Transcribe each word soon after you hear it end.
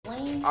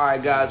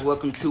Alright guys,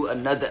 welcome to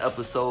another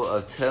episode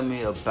of Tell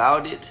Me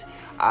About It.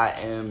 I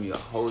am your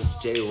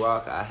host, J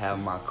Rock. I have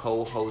my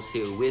co-host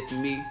here with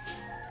me,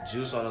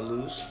 Juice on the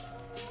Loose.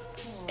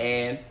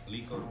 And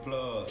Lico the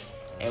Plug.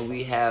 And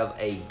we have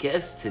a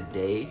guest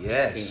today.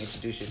 Yes. Can you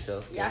introduce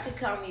yourself? Y'all can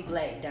call me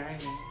Black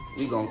Diamond.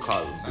 We gonna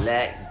call it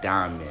Black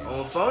Diamond.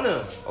 On phone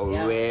him. A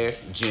Yeah. rare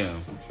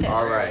gem.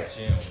 Alright.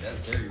 Jim, that's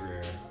very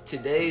rare.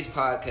 Today's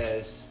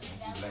podcast,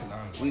 Black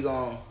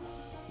Diamond.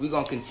 we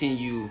gonna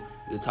continue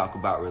to talk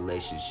about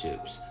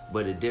relationships,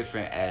 but a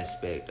different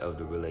aspect of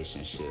the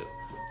relationship.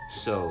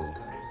 So,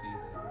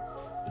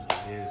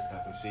 It is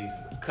cuffing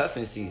season.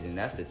 cuffing season,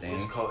 that's the thing.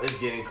 It's cold. It's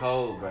getting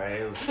cold, bro.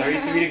 It was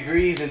 33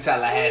 degrees in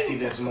Tallahassee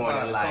this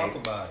morning. Talk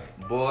about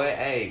it. Boy,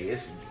 hey,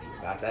 it's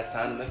about that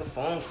time to make a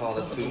phone call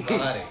or two. Talk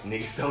about it.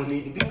 Niggas don't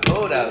need to be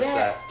cold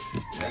outside.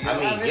 I Y'all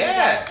mean, really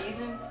yeah. got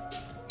seasons?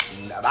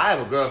 I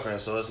have a girlfriend,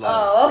 so it's like.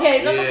 Oh,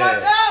 okay, shut the fuck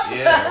up.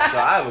 Yeah, so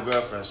I have a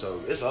girlfriend,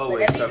 so it's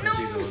always Let me cuffing know.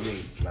 season with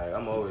me. Like,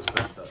 I'm always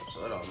cuffed up,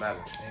 so it don't matter.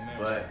 Amen.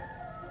 But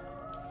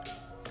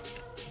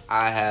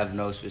I have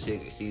no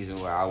specific season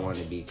where I want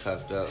to be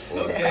cuffed up or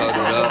Okay, cuddled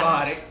talk up.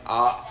 about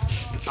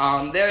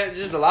it. There are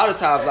just a lot of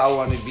times I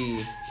want to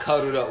be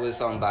cuddled up with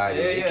somebody.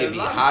 Yeah, It yeah, can be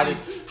a lot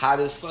of hot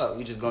as fuck.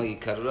 We just gonna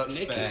get cuddled up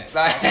naked.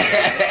 Facts.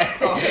 Like,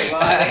 Talk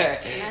about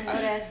it. I know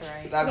that's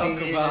right. I mean,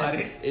 Talk about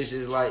it. it's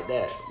just like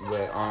that.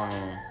 But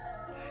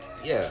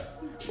yeah.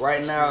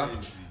 Right now,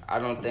 I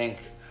don't think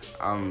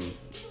I'm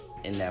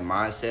in that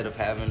mindset of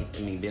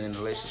being in a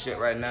relationship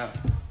right now.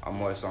 I'm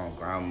more so on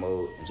grind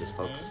mode and just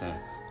focusing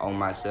on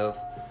myself.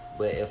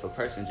 But if a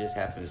person just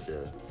happens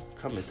to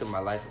come into my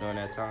life during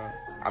that time,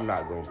 I'm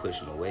not gonna push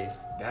them away.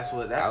 that's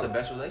the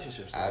best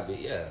relationships. I'd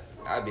be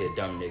a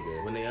dumb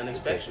nigga When they to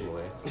unexpected. push 'em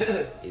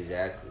away.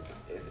 Exactly.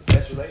 The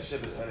best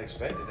relationship is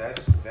unexpected.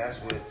 That's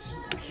what's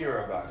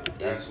pure about it.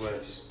 That's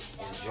what's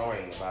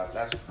enjoying about it.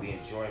 That's the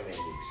enjoyment and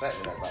the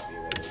excitement about the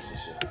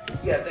relationship.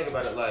 You gotta think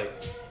about it like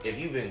if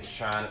you've been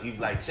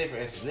say for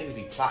instance, niggas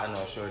be plotting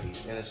on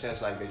shorties in a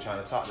sense like they're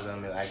trying to talk to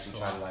them and actually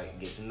trying to like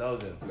get to know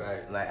them.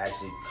 Right. Like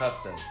actually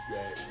cuff them.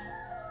 Right.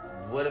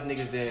 What if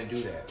niggas didn't do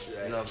that?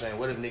 Right. You know what I'm saying?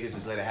 What if niggas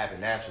just let it happen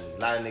naturally? A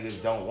lot of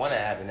niggas don't want to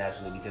happen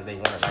naturally because they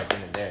want it right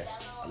then and there.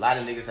 A lot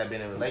of niggas have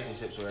been in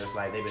relationships where it's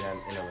like they've been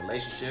in a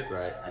relationship,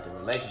 Right. at the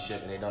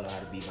relationship, and they don't know how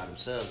to be by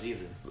themselves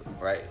either.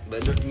 Right.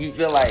 But you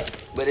feel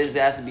but it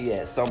has to be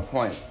at some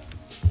point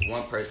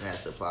one person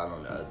has to plot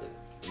on the other.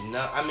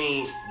 No, I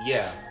mean,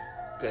 yeah.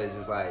 Cause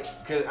it's like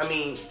Because, I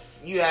mean,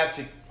 you have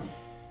to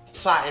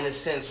plot in a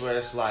sense where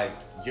it's like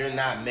you're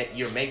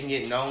making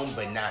it known,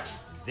 but not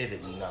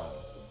vividly known.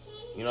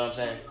 You know what I'm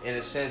saying? In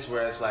a sense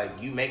where it's like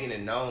you making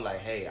it known, like,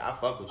 hey, I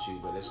fuck with you,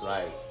 but it's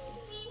like,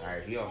 all right,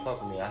 if you don't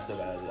fuck with me, I still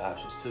got other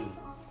options too.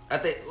 I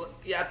think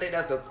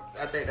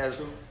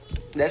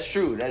that's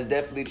true. That's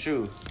definitely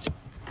true.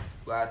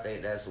 But I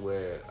think that's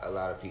where a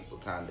lot of people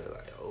kind of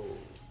like,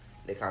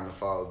 they kind of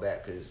fall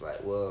back because it's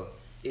like, well,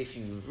 if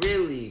you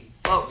really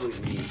fuck with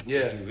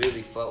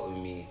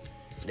me,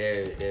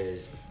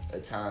 there's a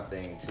time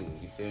thing too.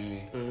 You feel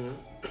me?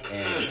 Mm-hmm.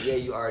 And yeah,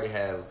 you already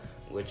have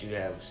what you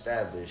have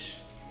established,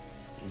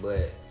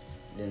 but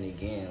then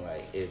again,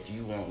 like if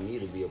you want me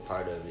to be a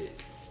part of it,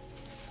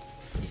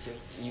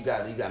 you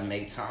got to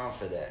make time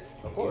for that.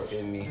 Of course. You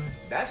feel me?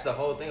 That's the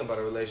whole thing about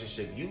a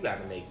relationship. You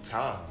got to make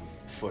time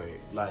for it.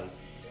 Like,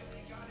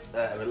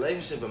 a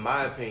relationship, in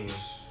my opinion,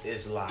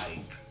 is like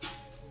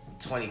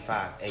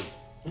 25-8.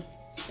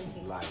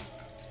 Like,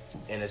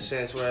 in a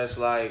sense where it's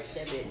like,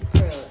 That bit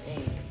pearl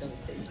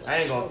don't taste like I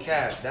ain't gonna no.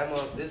 cap.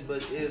 This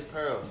butt is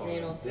pearl for me. They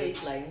don't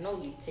taste like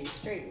no, you taste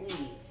straight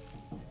weed.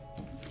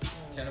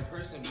 Can a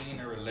person be in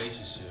a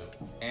relationship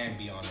and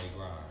be on their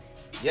grind?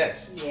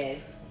 Yes.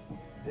 Yes.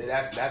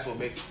 That's what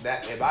makes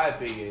that, in my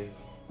opinion,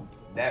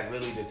 that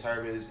really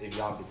determines if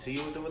y'all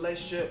continue with the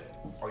relationship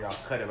or y'all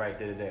cut it right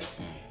there to there.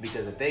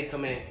 Because if they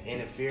come in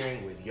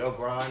interfering with your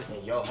grind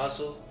and your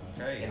hustle,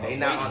 Okay, and they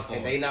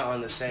not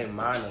on the same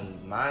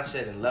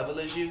mindset and level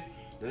as you,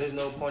 then there's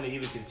no point in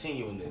even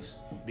continuing this.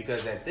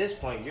 Because at this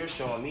point, you're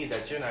showing me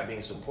that you're not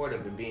being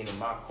supportive and being in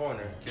my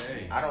corner.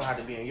 Okay. I don't have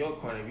to be in your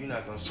corner if you're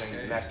not gonna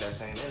match that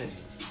same energy.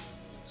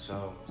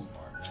 So,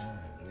 Smart man.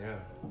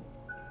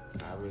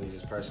 yeah, I really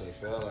just personally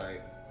feel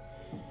like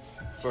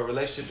for a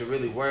relationship to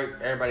really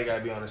work, everybody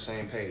gotta be on the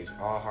same page.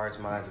 All hearts,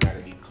 minds gotta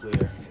be clear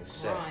and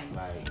set. Right.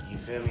 Like, you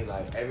feel me?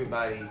 Like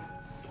everybody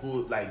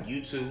who, like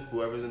you two,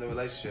 whoever's in the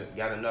relationship,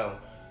 gotta know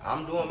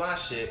I'm doing my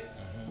shit,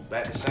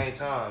 but at the same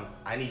time,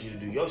 I need you to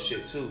do your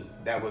shit too.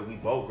 That way we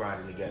both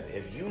grinding together.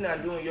 If you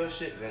not doing your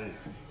shit, then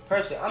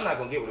personally, I'm not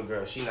gonna get with a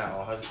girl. She not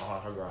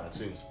on her grind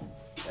too.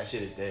 That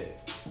shit is dead.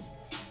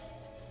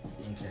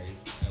 Okay.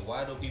 And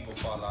why do people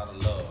fall out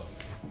of love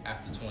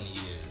after 20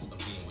 years of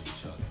being with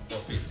each other?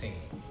 Or 15?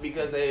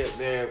 Because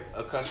they're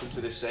accustomed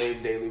to the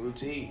same daily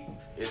routine.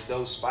 It's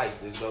those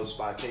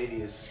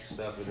spontaneous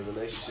stuff in the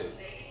relationship.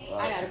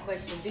 I got a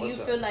question. Do you What's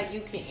up? feel like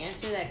you can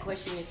answer that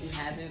question if you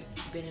haven't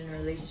been in a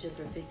relationship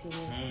for 15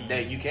 years?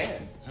 That you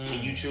can. And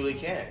you truly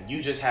can.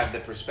 You just have the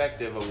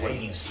perspective of what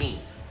you've seen.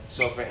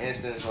 So for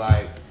instance,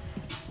 like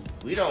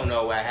we don't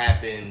know what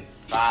happened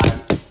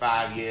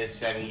 5 years,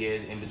 7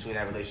 years in between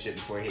that relationship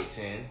before it hit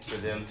 10 for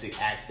them to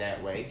act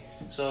that way.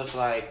 So it's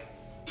like,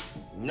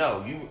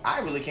 no, I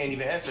really can't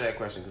even answer that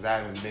question because I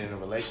haven't been in a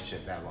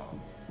relationship that long.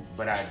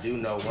 But I do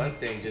know one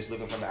thing, just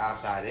looking from the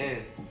outside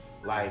in,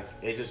 like,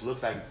 it just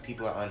looks like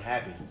people are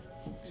unhappy.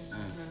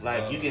 Mm-hmm.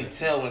 Like, you can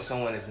tell when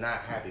someone is not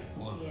happy.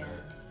 Yeah.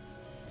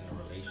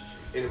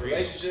 In a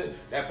relationship,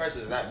 that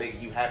person is not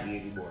making you happy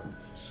anymore.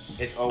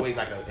 It's always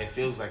like it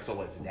feels like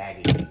someone's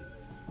nagging you.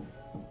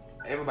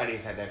 Everybody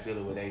has had that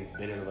feeling when they've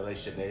been in a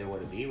relationship they didn't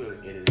want to be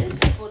with it. There's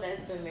people that's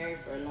been married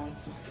for a long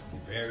time.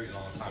 Very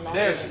long time.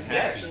 There's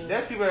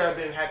people that have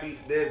been happy.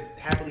 They're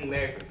happily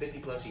married for 50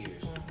 plus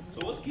years.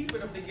 So what's keeping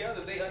them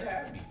together? They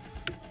unhappy.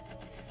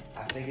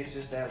 I think it's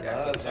just that That's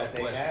love a tough that they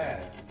question.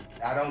 have.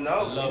 I don't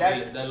know.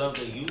 The love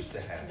they used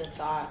to have. The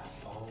thought.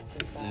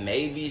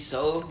 Maybe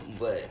so,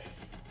 but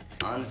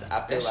honestly,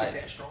 I feel That shit like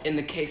that strong? in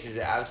the cases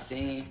that I've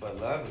seen, But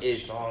love is It's-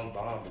 a strong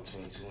bond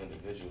between two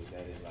individuals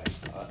that is like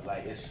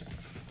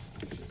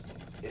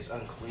it's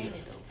unclear. Ain't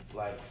it though?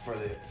 Like for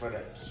the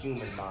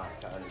human mind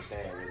to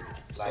understand really.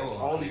 Like So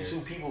only unclear.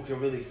 2 people can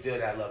really feel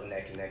that love and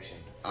that connection.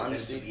 For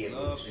Honestly, them to be able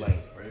to Love explain.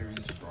 is very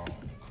strong.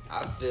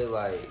 I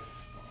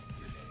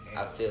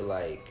feel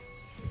like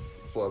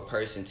for a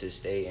person to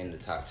stay in the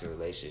toxic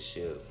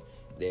relationship,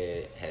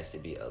 there has to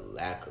be a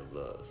lack of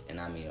love, and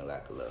I mean a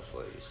lack of love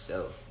for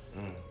yourself.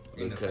 In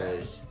the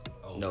Because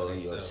family?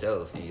 in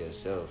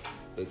yourself.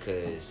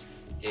 Because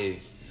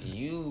if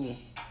you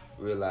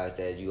realize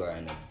that you are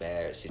in a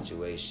bad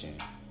situation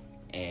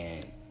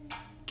and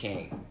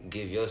can't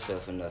give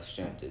yourself enough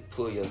strength to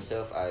pull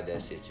yourself out of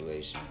that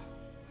situation,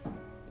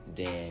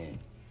 then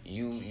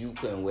you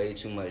putting way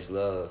too much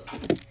love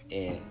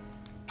in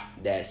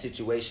that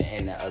situation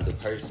and that other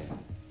person.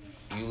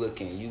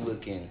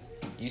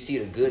 You see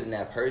the good in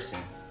that person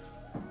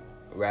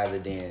rather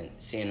than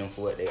seeing them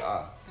for what they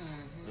are.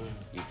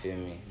 You feel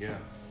me? Yeah.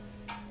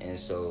 And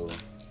so,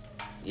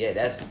 yeah,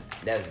 that's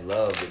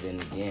love. But then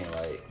again,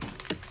 like,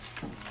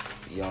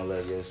 you don't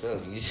love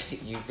yourself.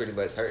 You pretty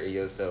much hurting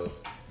yourself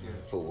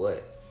for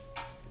what?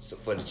 So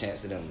for the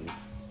chance of them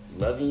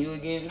loving you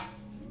again.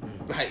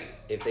 Like,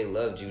 if they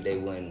loved you, they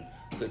wouldn't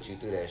put you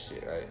through that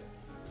shit, right?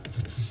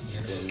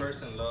 And if a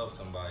person loves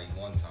somebody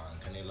one time,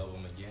 can they love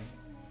them again?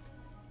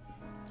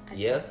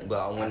 Yes,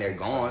 but when they're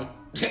gone,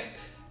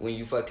 when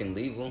you fucking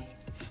leave them,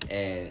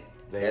 and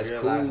They that's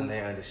realize cool. and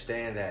they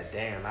understand that,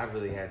 damn, I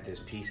really had this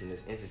piece and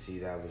this entity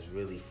that was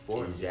really for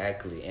me.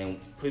 Exactly, and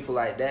people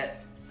like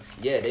that,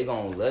 yeah, they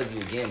gonna love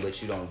you again,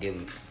 but you don't give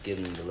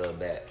them the love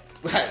back.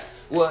 Like,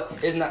 well,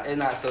 it's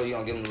not so you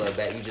don't give them the love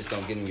back. You just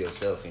don't give them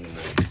yourself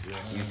anymore.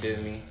 You feel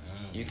me?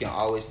 You can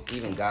always,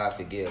 even God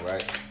forgive,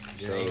 right?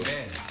 So,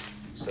 Amen.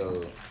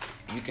 so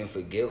you can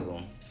forgive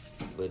them,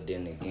 but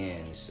then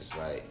again, it's just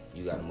like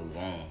you gotta move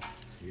on,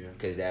 Yeah.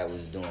 because that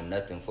was doing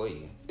nothing for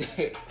you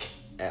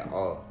at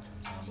all.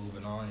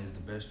 Moving on is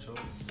the best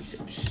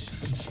choice.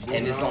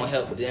 And it's gonna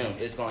help them.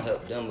 It's gonna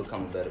help them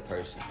become a better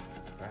person.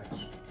 Facts.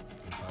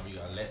 Sometimes you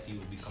gotta let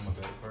people become a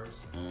better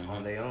person.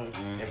 On their own.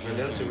 And for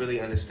them to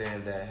really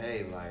understand that,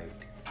 hey,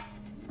 like,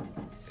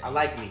 I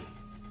like me.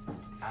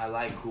 I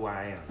like who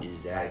I am.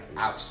 Exactly.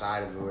 Like,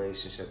 outside of a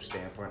relationship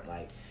standpoint,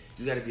 like,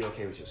 you gotta be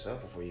okay with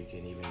yourself before you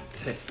can even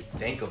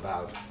think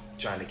about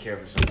trying to care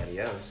for somebody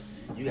else.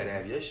 You gotta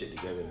have your shit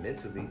together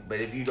mentally. But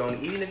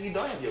even if you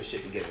don't have your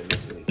shit together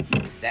mentally,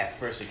 that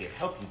person can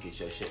help you get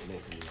your shit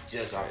mentally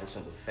just off the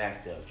simple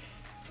fact of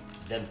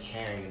them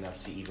caring enough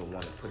to even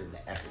want to put in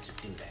the effort to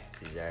do that.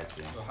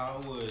 Exactly. So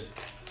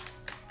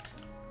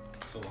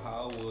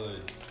how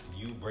would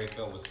you break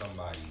up with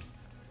somebody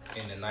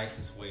in the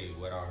nicest way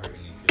without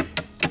hurting their feelings?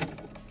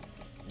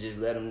 Just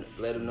let them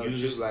know You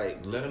just like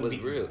let them what's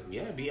be real.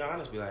 Yeah, be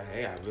honest. Be like,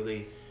 hey, I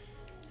really.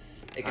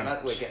 Hey,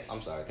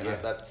 I'm sorry. Can I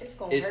stop? It's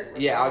gonna hurt.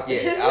 Yeah, I was about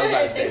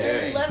to say If they that.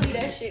 really love you,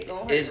 that shit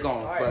gonna hurt. It's gonna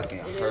regardless. fucking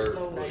It is hurt.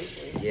 no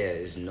nice way. Yeah,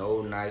 it's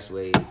no nice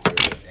way to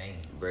Dang.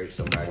 break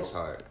somebody's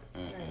heart.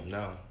 Mm-mm.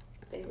 No.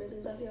 If they really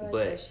love you,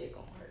 But- that shit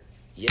gonna hurt.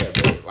 Yeah,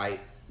 but like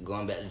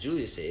going back to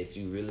Julius said, if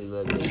you really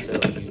love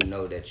yourself, you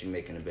know that you're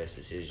making the best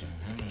decision.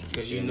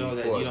 Because you know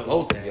that For you don't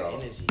both need of that y'all.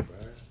 energy, bro.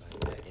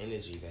 Like, that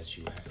energy that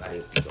you have.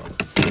 Like,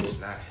 it's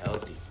not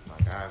healthy.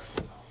 Like,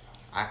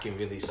 I can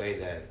really say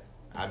that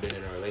I've been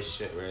in a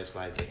relationship where it's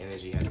like the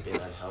energy has been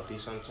unhealthy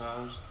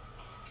sometimes.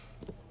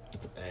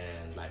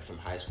 And like from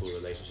high school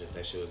relationship,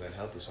 that shit was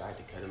unhealthy, so I had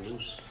to cut it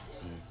loose.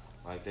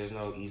 Like, there's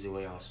no easy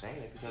way on saying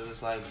it because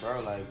it's like,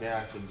 bro, like there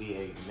has to be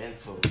a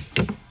mental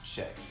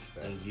check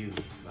in you.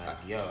 Like,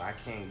 yo, I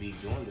can't be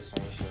doing the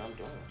same shit I'm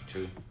doing.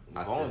 True.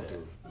 I'm I going feel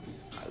through.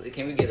 that.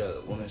 Can we get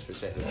a woman's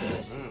perspective for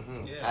this?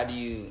 Mm-hmm. Yeah. How do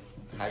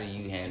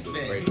you handle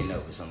Man. breaking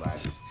up with somebody,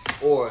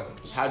 or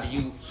how do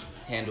you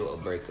handle a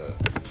breakup?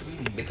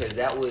 Because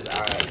that was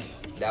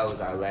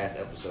our last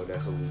episode.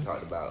 That's what we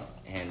talked about,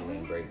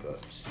 handling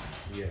breakups.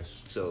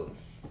 Yes. So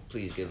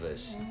please give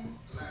us.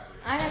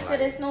 I said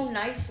there's no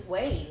nice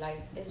way.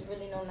 Like, there's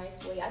really no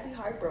nice way. I'd be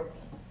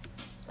heartbroken.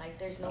 Like,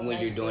 there's no When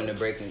nice you're doing way. the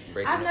breaking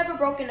I've up. never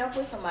broken up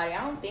with somebody.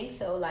 I don't think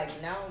so. Like,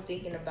 now I'm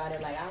thinking about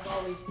it. Like, I've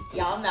always,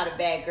 y'all, I'm not a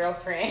bad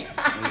girlfriend.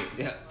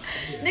 Yeah.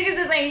 Niggas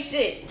just ain't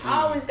shit.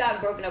 I always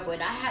got broken up with.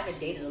 I haven't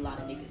dated a lot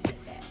of niggas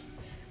like that.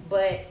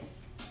 But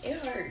it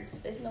hurts.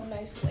 There's no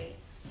nice way.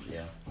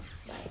 Yeah.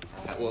 Like,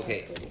 I don't know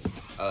Okay. how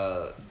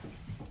to put it.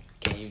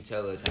 Can you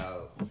tell us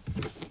how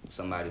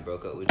somebody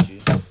broke up with you?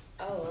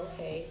 Oh,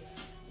 okay.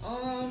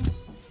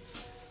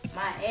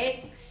 My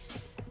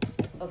ex.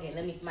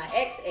 Okay, my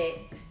ex,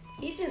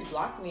 he just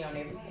blocked me on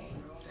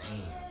everything. Damn.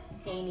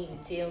 He ain't even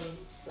tell me.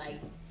 Like,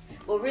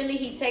 well, really,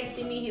 he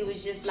texted me. He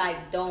was just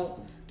like, don't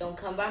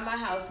come by my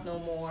house no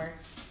more.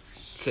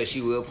 Cause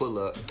she will pull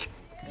up.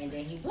 And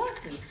then he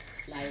blocked me.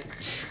 Like,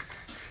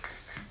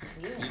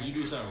 yeah. Did you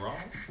do something wrong?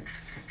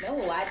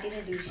 No, I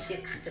didn't do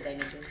shit to that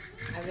nigga.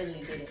 I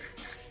really didn't.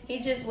 He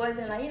just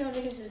wasn't like,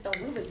 niggas just don't.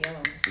 We was young.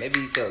 Maybe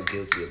he felt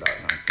guilty about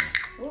something.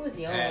 We was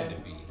young. Had to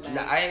be. Like,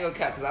 No, I ain't gonna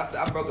cap, cause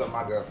I broke up with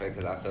my girlfriend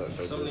because I felt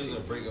so Some guilty niggas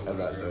will break up with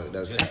about a something. girl That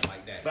was just cap.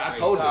 like that. But I Crazy.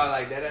 told her.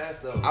 like that ass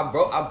though.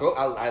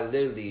 I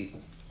literally,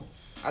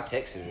 I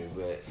texted her,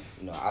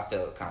 but I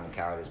felt kind of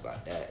cowardice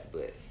about that.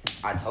 But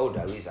I told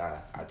her, at least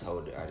I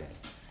told her I didn't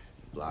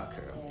block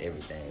her of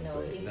everything.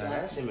 No, he But Nah,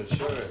 blocked. that's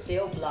immature. I'm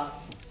still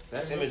blocked.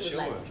 That's And this was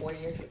immature. like 4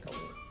 years ago.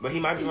 But he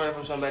might be running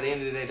from somebody. At the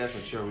end of the day, that's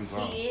mature. We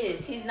grown. He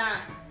is. He's not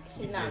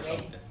Did ready.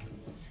 something.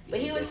 But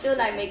he would still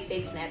like make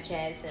fake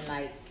Snapchats and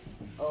like,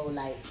 oh,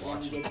 like let me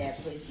Watch get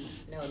that pussy.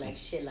 No, like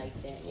shit like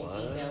that. And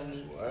email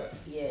me. What?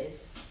 Yes.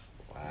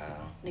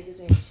 wow, Niggas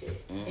ain't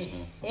shit.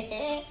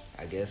 Mm-mm.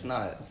 I guess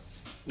not.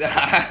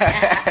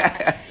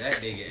 That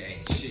nigga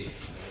ain't shit.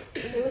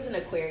 It was an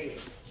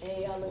Aquarius.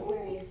 Hey, y'all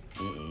Aquarius.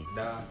 Mm-mm.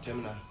 Nah,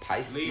 Gemini.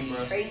 Pisces.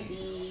 Libra.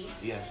 Crazy.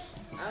 Yes.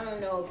 I don't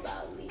know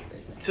about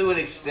Libras. To an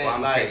extent, Well,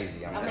 I'm like.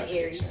 crazy. I'm not an a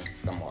Aries. fiction.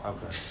 Come on.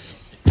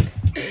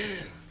 Okay.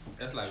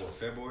 That's like what,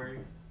 February?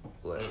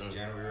 What?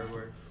 January,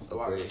 February?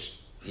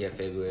 Aquarius. Yeah,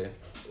 February.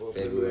 Well,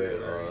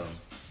 February.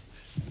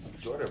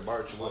 Jordan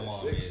March My mom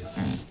 6. is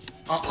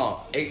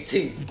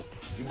 18.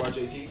 You March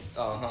 18?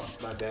 Uh-huh.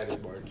 My dad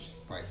is March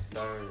Christ.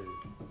 3rd.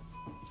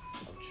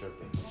 I'm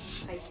tripping.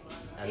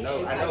 Pisces. I They know-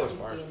 say I know it's Pisces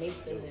March. be in their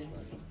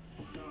feelings.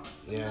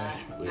 Yeah.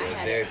 We're I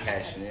had very a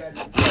passionate.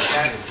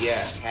 brother.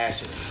 Yeah,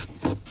 passionate.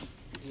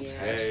 Yeah.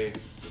 Very,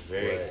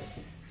 very.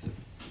 But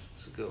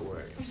it's a good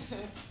word.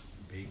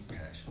 Big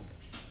passion.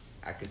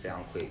 I could say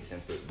I'm quick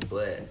tempered,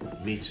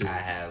 but Me too. I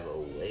have a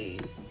way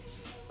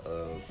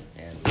of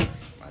handling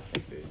my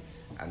temper.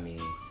 I mean,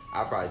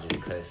 I'll probably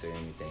just cuss or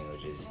anything, or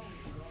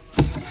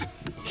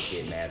just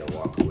get mad or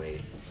walk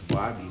away. Boy,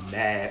 I be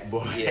mad,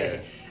 boy. Yeah.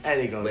 That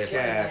ain't gonna But-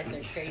 cap.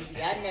 Geminis are crazy.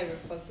 I never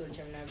fucked with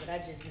Gemini, but I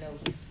just know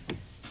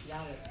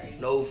y'all are crazy.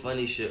 No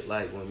funny shit.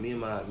 Like when me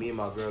and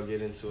my girl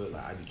get into it,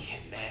 like I be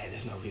getting mad.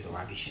 There's no reason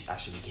why I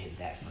should be getting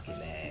that fucking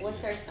mad. What's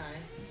her sign?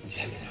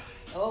 Gemini.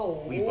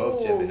 Oh, We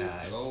both ooh.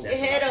 Geminis. Oh. That's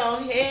Head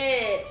on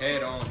head.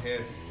 Head on,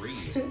 head for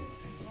real.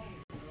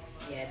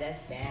 Yeah, that's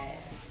bad.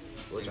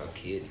 What y'all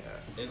kids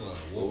have? They going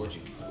to What war. would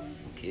you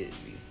kids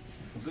be?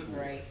 Good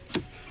Right.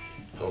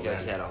 If y'all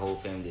just had a whole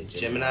family of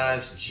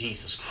Geminis,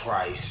 Jesus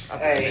Christ. I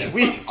Hey, think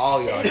we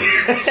all y'all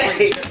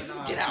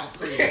niggas. Get out.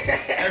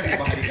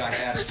 Everybody got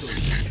attitude.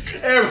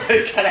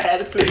 everybody got an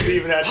attitude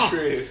leaving out the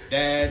crib.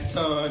 Dad,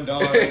 son,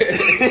 daughter.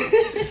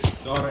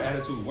 Daughter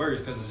attitude worse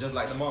because it's just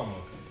like the mama.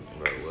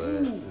 Bro,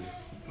 what?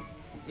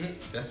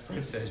 That's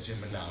Princess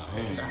Gemini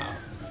in the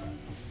house.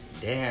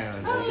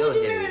 Damn, Oh, dude, your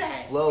you head remember would that?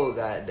 explode,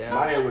 goddamn.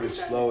 My head would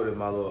explode if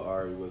my little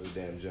Ari was a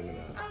damn Gemini.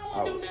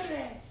 I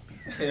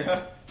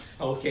would-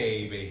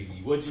 Okay,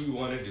 baby, what do you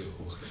want to do?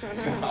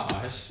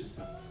 Gosh.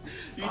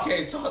 You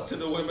can't talk to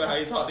the women how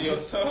you talk to your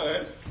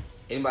sons.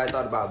 Anybody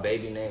thought about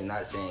baby name?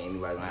 Not saying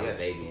anybody gonna have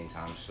Yes. a baby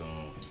anytime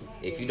soon.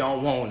 If you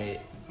don't want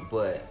it,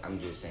 but I'm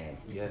just saying,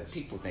 Yes.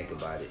 people think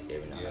about it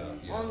every now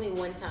and then. Only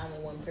one time with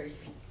one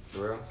person.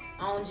 For real?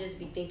 I don't just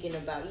be thinking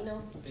about,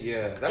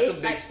 Yeah, that's a It,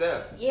 big like-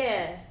 step.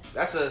 Yeah.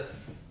 That's a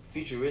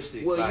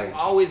futuristic. Well, like, you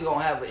always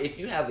gonna have if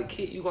you have a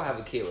kid, you gonna have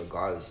a kid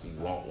regardless if you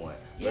want one.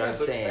 But Yeah, I'm but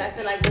saying, But I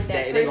feel like with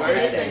that they person, gonna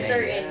it's have a that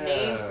certain name.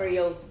 name Yeah. for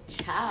your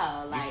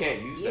child. Like,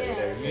 can't use that with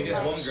I everything. mean,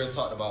 this one girl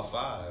talked about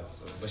 5,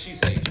 so, but she's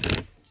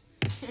Asian.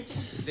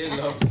 They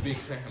love big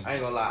families. I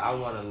ain't gonna lie, I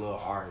want a little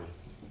Ari.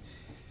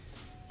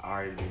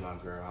 Ari to be my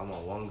girl. I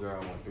want one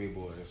girl, I want 3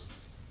 boys.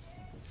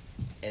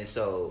 and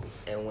so,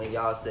 and when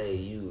y'all say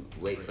you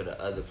wait for the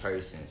other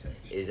person,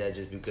 is that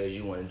just because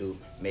you want to do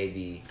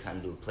maybe kind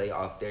of do play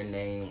off their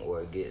name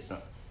or get some?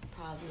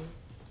 Probably.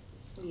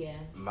 Yeah.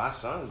 My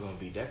son's gonna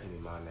be definitely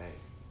my name.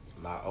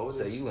 My oldest.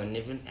 So you wouldn't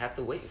even have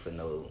to wait for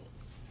no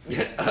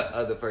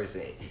other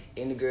person.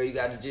 Any girl you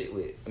got a jit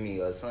with,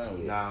 a son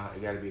with. Nah,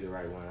 it gotta be the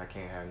right one. I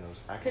can't have no.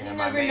 I Cause can't you have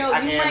my never name. know.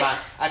 I You can't might, have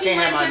my. I she can't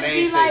might have my just name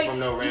be saved like, from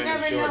no you random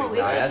never shorty. know. bro. It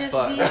Nah, could that's just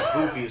fucked. be. That's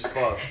goofy as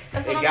fuck.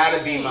 That's It what I'm gotta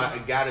be saying. my.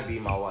 It gotta be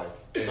my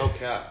wife. No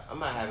cap. I'm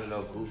not having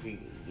no goofy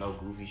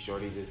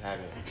shorty just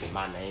having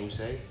my name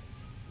saved.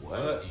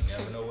 But you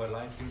never know where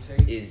life can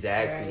take you.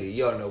 Exactly.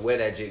 You don't know where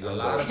that jig A gonna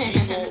lot go. of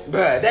people.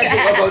 Bruh, that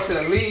jig gonna go to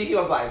the league. He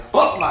gonna be like,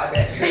 fuck my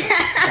daddy.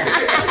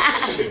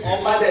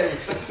 My daddy.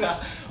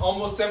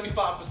 Almost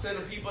 75%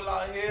 of people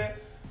out here,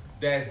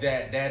 that's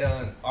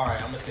all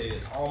right, I'm gonna say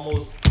this.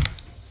 Almost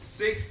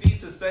 60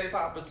 to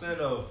 75%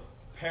 of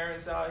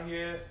parents out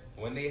here,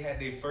 when they had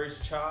their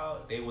first child,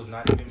 they was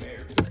not even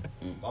married.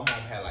 My mom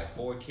had like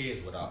 4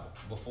 kids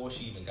before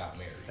she even got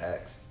married.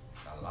 Facts.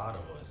 A lot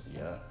of us.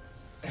 Yeah.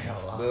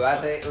 A lot But of I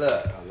us. think,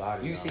 look, A lot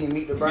of you y'all. seen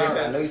Meet the Browns?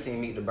 Yeah, I know you seen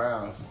Meet the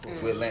Browns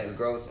with Lance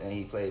Gross and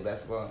he played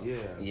basketball. Yeah.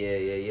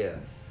 Yeah.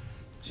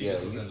 She Yeah,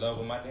 just was you- in love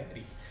with my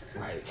daddy.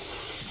 Right.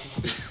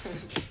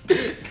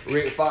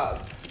 Rick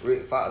Fox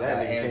got That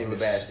nigga came Angela and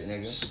Bassett,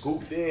 nigga.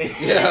 Scooped in.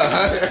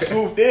 Yeah.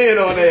 Swooped in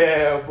on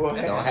that, boy.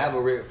 Don't have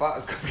a Rick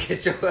Fox come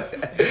get your,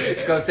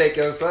 come take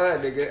your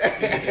son,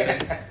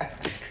 nigga.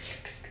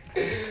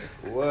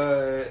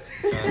 What?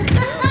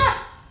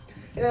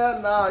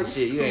 Hell nah,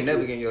 Shit, you ain't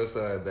never getting your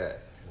son back.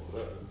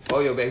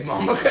 Or your baby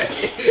mama.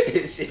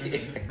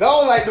 Shit.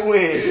 Gone like the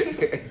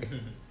wind.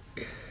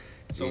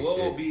 So what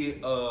will be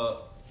a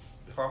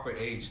proper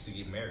age to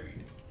get married?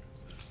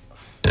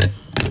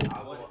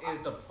 What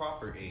is the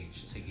proper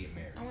age to get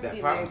married? I want That to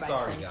be proper- married by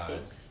sorry,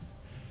 26.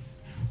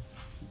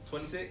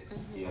 26?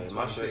 Yeah, I'm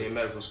my shorty in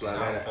medical school.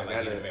 I don't feel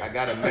like getting married.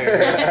 gotta marry.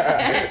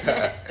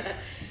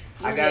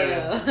 I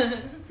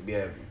gotta. Yeah.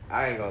 Yeah,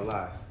 I ain't gonna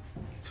lie.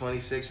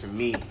 26 for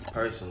me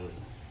personally,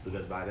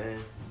 because by then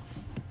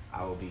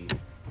I will be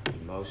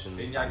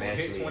emotionally, Then y'all gonna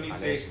hit financially, 26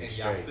 financially and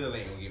y'all straight. still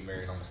ain't gonna get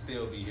married. I'm gonna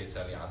still be here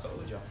telling y'all I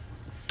told y'all.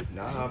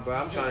 Nah, bro,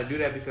 I'm trying to do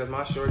that because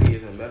my shorty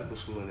is in medical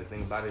school, and the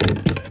thing about it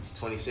is,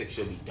 26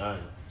 she'll be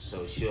done,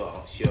 so she'll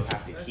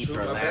have to That's keep true,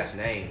 her my last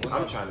bad. name. Well,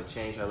 I'm no. trying to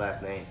change her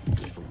last name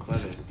from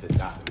Clemens to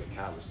Dr.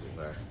 McAllister.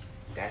 Right.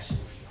 That shit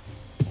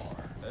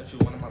That's you.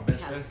 One of my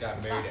best friends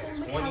got married at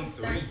Dr.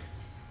 23 on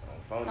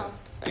phone. Sounds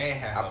and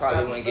had I her probably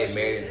son. wouldn't get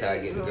married until I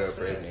get You the know girl what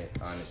I'm saying? pregnant,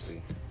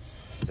 honestly.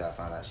 Until I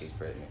find out she's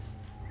pregnant.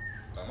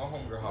 Like my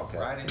homegirl hopped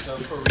Okay. right into a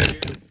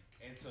career,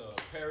 into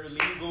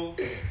paralegal,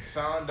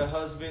 found a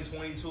husband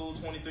 22,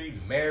 23,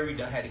 married,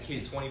 done had a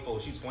kid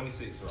 24. She's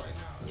 26 right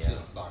now. Yeah. She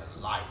done started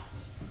life.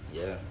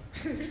 Yeah.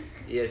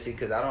 Yeah, see,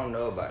 because I don't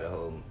know about the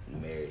whole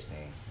marriage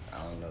thing.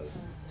 I don't know.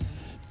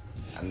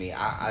 I mean,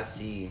 I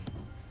see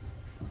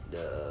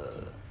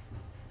the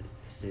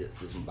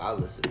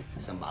symbolic,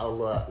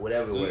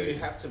 whatever Do word. you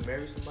have to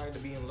marry somebody to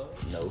be in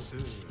love? No.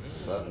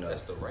 Fuck no.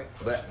 That's the right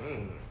But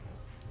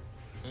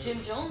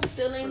Jim Jones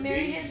still ain't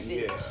married his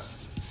bitch.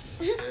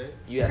 Yeah. Okay.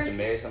 you have to Chris-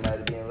 marry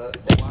somebody to be in love.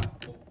 Why?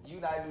 You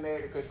not even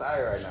married to Chris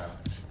Ira right now.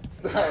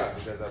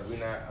 Because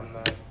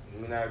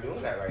we're not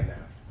doing that right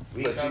now.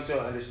 We But come you- to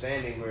an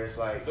understanding where it's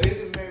like But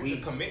isn't marriage We-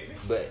 a commitment?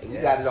 But you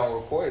Yes. got it on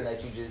recording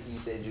that you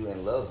said you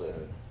in love with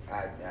her.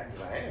 I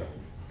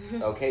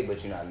am. Okay,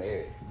 but you're not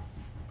married.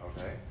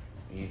 Okay.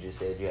 You just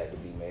said you had to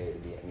be married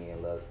to be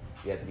in love.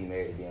 You have to be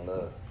married to be in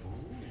love.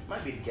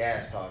 Might be the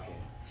gas talking,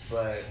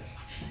 but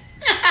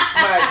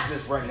might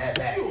just run that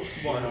back. You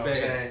know what I'm Bad.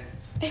 saying?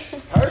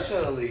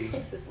 Personally,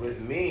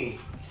 with me,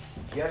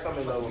 yes, I'm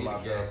in love with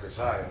my girl,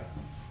 Krisaya.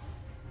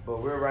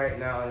 But we're right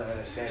now in an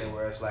understanding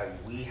where it's like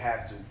we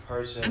have to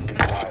personally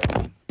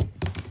like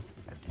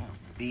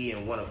be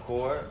in one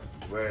accord,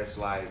 where it's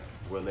like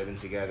we're living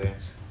together,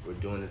 we're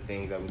doing the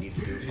things that we need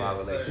to do for our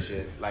Yes, sir.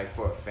 relationship, like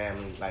for a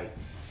family, like.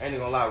 I ain't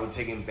gonna lie, we're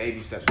taking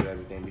baby steps with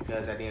everything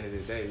because at the end of the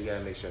day, we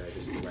gotta make sure that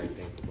this is the right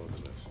thing for both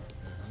of us.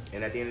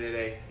 And at the end of the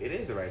day, it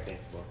is the right thing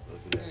for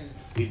both of us.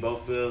 We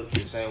both feel the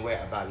same way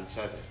about each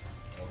other,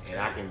 and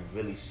I can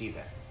really see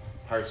that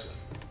personally.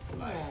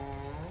 Like,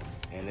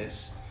 and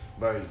it's,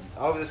 bro,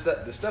 all the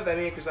stuff that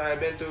me and Chris I have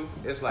been through,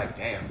 it's like,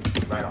 damn,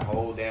 write a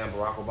whole damn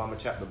Barack Obama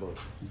chapter book.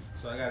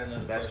 So I got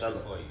another That's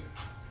question solid. for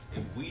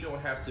you. If we don't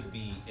have to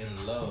be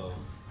in love,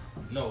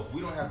 no, if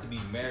we don't have to be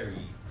married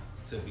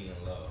to be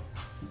in love,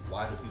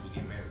 why do people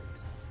get married?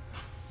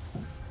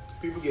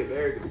 People get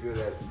married to feel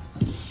that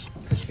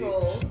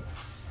Control.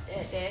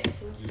 That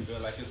too. You feel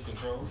like it's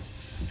control?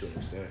 to an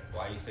extent.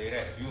 Why you say that?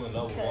 If you in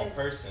love with one Because-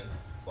 person,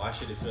 why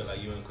should it feel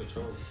like you're in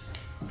control?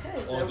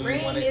 Because Or the do you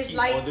ring wanna is keep- or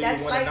like do you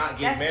that's wanna like not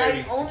get that's married like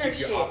to keep your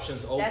ownership.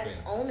 options open? That's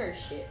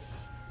ownership.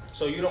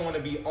 So you don't want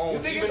to be owned,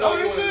 You think even it's though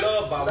you're in ownership?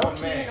 love by Low one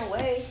key in man. a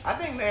way. I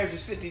think marriage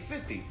is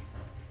 50-50.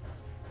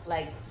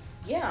 Like,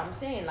 yeah, I'm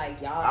saying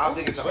like y'all. I don't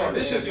think it's a Bro,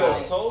 this is ownership. your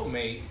Like,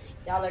 soulmate.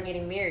 Y'all are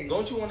getting married.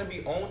 Don't you want to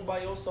be owned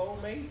by your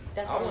soulmate?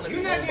 That's I what want to I'm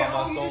be You're not owned by getting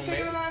my owned, you just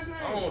taking soulmate. the last name.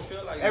 I don't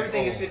feel like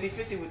Everything is it's owned.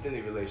 50-50 within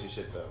the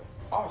relationship, though.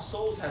 Our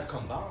souls have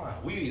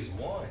combined. We is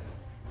one.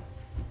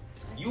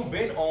 You've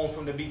been on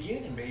from the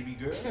beginning, baby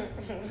girl.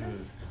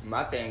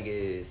 My thing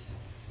is,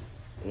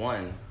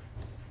 one,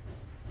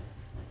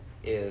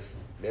 if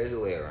there's a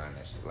way around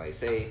this, like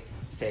say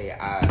say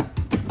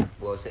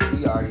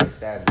we already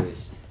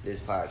established this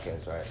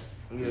podcast, right?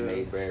 We Yeah.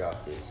 made bread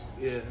off this.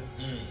 Yeah.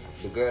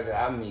 The girl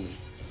that I meet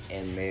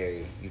and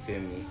marry, you feel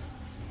me?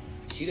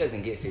 She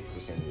doesn't get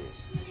 50% of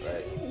this,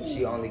 right?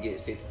 She only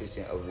gets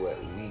 50% of what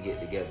we get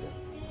together.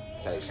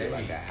 Type shit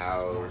like a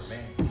house,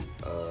 Smart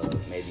man.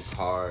 maybe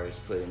cars,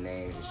 putting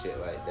names and shit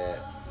like that.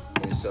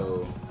 And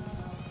so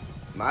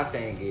my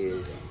thing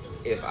is,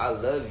 if I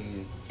love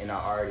you and I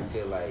already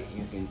feel like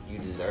you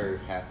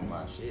deserve half of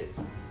my shit,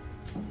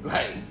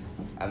 like,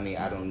 I mean,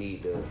 I don't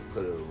need to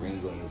put a ring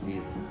on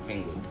your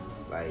finger.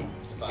 Like,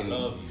 If I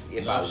love you,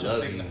 if love I should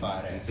love you,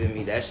 signify that. you feel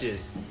me? That's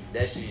just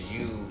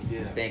you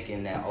Yeah.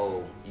 thinking that,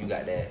 oh, you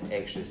got that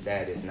extra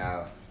status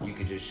now. You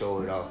could just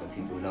show it off and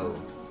people know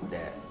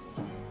that.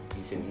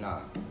 You feel me? Nah.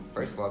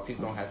 First of all,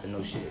 people don't have to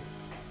know shit.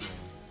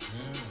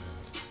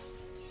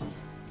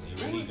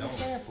 They really don't.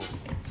 sample?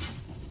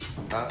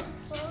 Huh?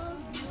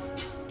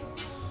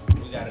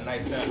 We got a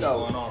nice sample No.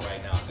 going on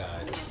right now,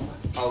 guys.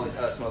 Oh,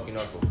 it's Smokey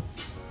Norfolk.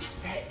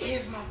 That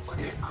is my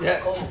fucking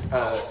Yeah.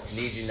 uncle.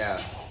 Need you now.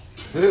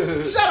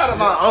 Shout out to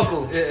my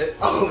uncle. Yeah.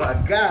 Oh my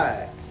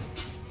god.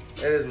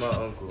 That is my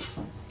uncle.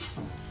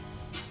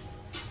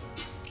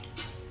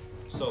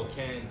 So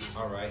can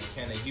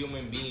a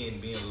human being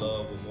be in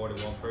love with more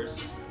than one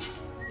person?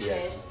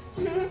 Yes.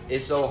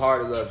 It's so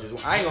hard to love just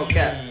one. I ain't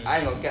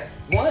gonna cap.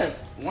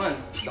 One,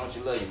 don't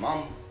you love your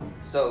mama?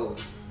 So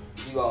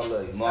you gonna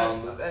love your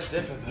mama. That's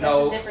different.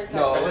 No, That's a different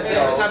no, type That's of a no,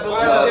 different type of no,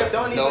 love.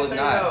 Don't no, even it's say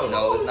not. no.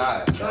 No, it's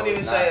not. Don't No, even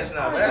it's say not. it's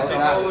not. But No, that's it's a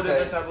not, whole different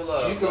because type of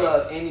love. You can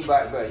love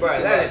anybody, bro. You Bro,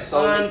 can that love is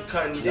so many-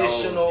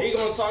 unconditional. He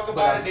gonna talk But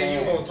about I'm it, then you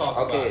saying, gonna talk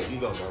about okay, it. You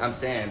go, bro. I'm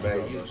saying,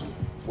 bro,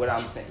 what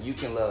I'm saying, you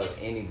can love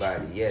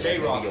anybody. Yeah, that's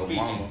J-Rock gonna be your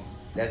speaking. mama.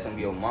 That's gonna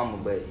be your mama,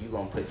 but you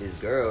gonna put this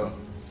girl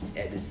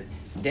at the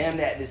damn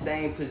at the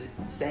same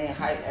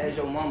height as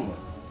your mama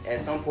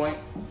at some point,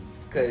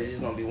 cause it's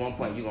gonna be one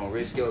point you gonna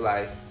risk your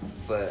life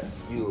for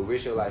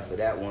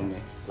that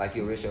woman, like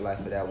you'll risk your life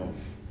for that woman.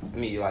 I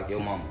mean, you like your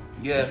mama.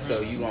 Yeah.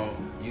 So you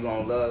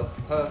gonna love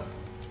her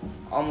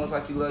almost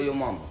like you love your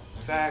mama.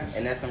 Facts.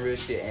 And that's some real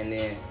shit. And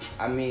then,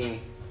 I mean,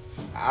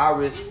 I'll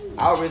risk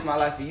my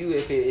life for you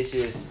if it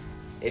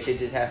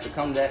just has to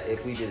come to that.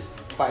 If we just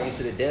fighting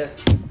to the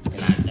death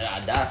and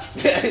I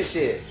die,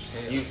 shit.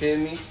 You feel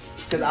me?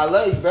 Cause I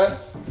love you, bro.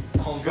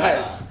 Oh, Like,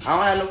 God. I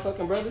don't have no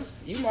fucking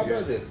brothers. You my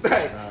brother.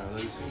 Like,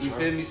 you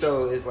feel me?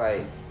 So it's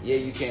like, yeah,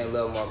 you can't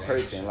love one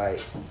person.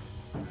 Like,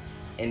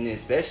 and then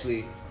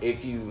especially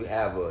if you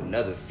have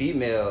another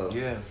female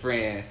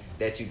friend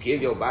that you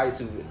give your body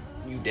to,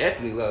 you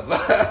definitely love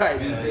her.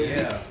 Like, you feel me?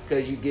 Yeah.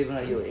 Cause you giving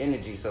her your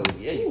energy. So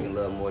yeah, you can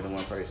love more than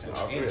one person.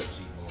 Off real. Energy,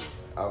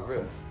 boy. Off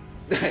real.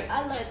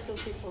 I love two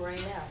people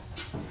right now.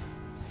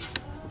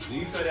 Do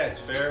you feel that's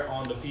fair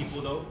on the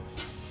people though?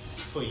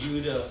 For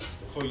you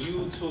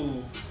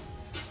to,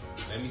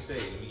 let me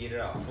get it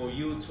out. For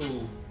you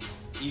to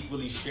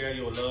equally share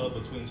your love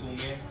between two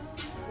men,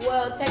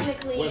 Well,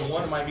 technically, when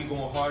one might be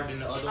going harder than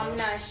the other. I'm one?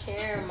 not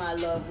sharing my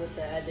love with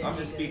the other. I'm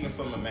just nigga. speaking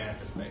from a man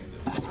perspective.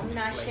 I'm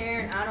not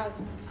sharing.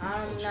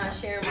 I'm not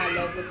sharing my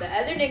love with the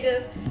other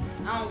nigga.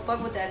 I don't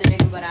fuck with the other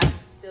nigga, but I'm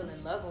still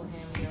in love with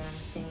him. You know what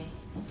I'm saying?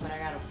 But I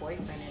got a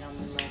boyfriend that I'm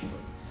in love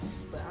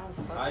with. But I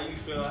don't fuck. How you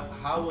feel?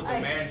 How would the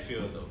man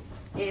feel though?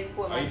 If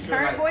with Are my you feel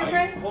current like,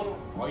 boyfriend,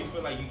 Or you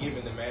feel like you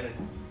giving the man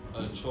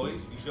a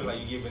choice? You feel like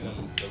you giving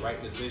them the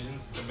right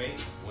decisions to make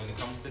when it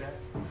comes to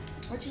that?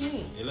 what you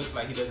mean? It looks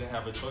like he doesn't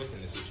have a choice in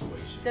this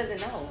situation. He doesn't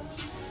know.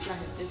 It's not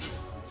his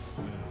business.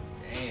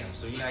 Damn,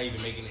 so you're not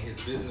even making it his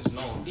business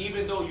known,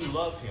 even though you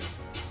love him.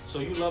 So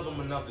you love him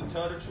enough to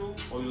tell the truth,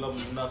 or you love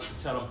him enough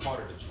to tell him part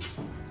of the truth?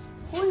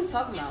 Who are you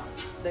talking about?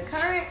 The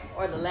current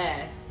or the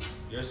last?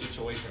 Your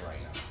situation right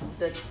now.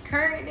 The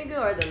current nigga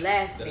or the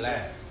last The nigga?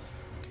 last.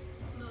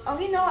 Oh,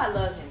 he know I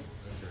love him.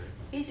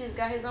 He just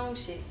got his own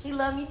shit. He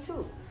love me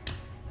too,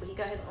 but he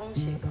got his own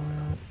shit going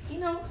on. You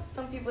know,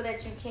 some people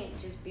that you can't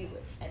just be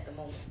with at the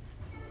moment.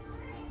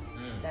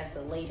 That's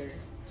a later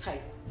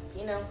type.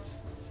 You know,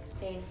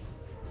 saying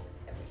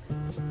that makes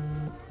sense.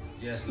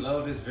 Yes,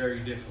 love is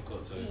very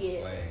difficult to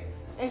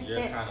explain. Your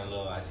kind of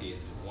love, I see,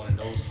 is one of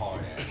those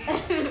hard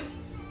ass.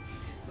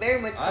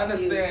 Very much. I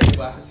confused. understand it,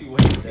 but I see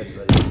what it That's is.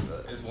 what it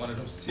is. It's one of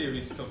them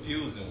serious,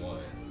 confusing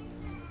ones.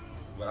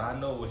 But I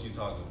know what you're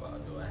talking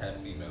about, though. I have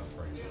female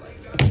friends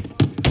like that.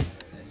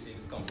 That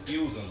shit's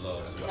confusing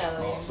love. That's what I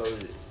call it.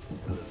 Close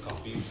it.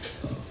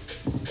 Confusing love.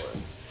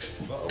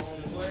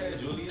 But go ahead,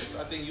 Julius.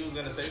 I think you was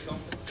gonna say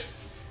something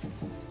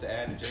to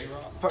add to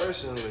J-Rock.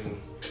 Personally,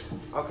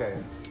 okay,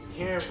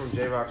 hearing from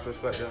J-Rock's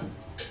perspective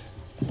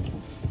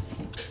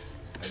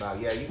about,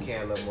 yeah, you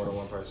can't love more than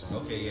one person.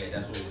 Okay, yeah,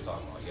 that's what we were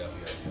talking about. Yep.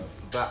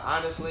 But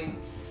honestly,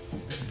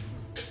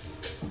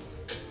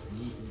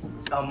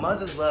 a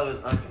mother's love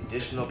is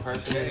unconditional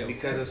personally, Yeah,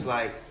 because it's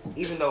like,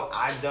 even though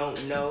I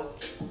don't know,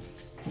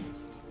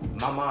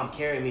 my mom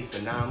carried me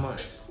for 9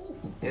 months.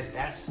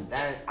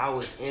 I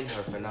was in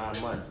her for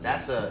 9 months.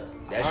 That's Your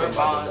her mother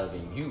bond.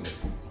 loving you.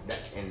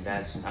 And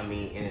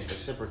it's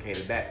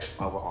reciprocated back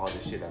over all the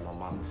shit that my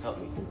mom has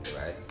helped me through.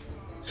 Right.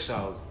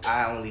 So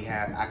I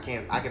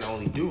can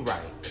only do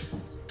right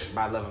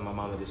by loving my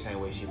mama the same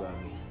way she loved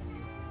me,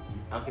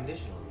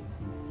 unconditionally.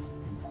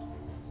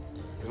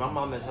 Because my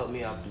mom has helped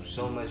me out through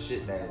so much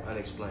shit that is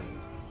unexplained.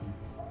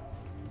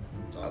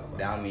 That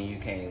don't mean you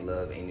can't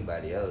love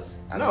anybody else.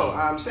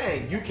 I'm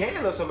saying you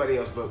can love somebody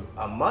else, but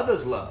a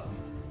mother's love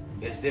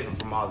is different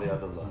from all the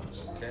other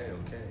loves. Okay.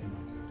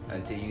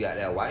 Until you got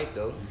that wife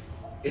though.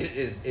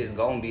 it's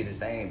gonna be the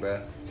same,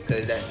 bro.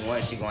 Cause that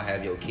one, she gonna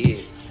have your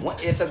kids.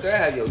 If the girl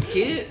have your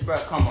kids, bro,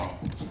 come on.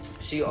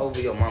 She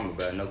over your mama,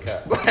 bro. No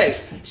cap. Like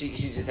she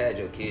just had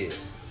your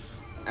kids.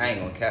 I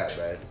ain't gonna cap,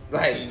 bro.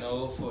 Like You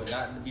know, for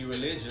not to be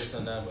religious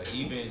or nothing, but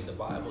even the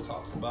Bible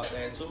talks about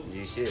that too.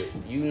 you shit.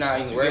 You not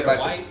Once even you worried get a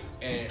about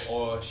wife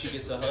or she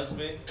gets a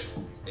husband,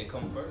 they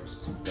come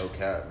first. your no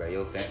cap, bro.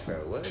 Your fam,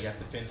 bro. What? You have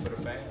to fend for the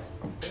family.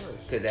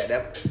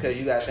 Cause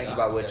you gotta think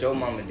about what your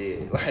mama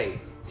did. Like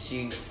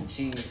she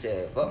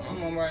said, "Fuck my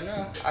mom right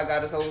now. I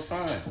got this whole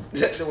son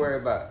to worry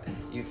about."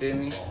 You feel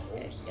me?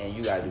 And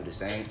you gotta do the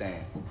same thing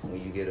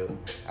when you get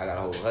I got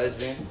a whole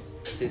husband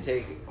to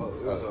take.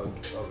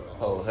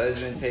 Whole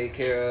husband take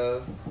care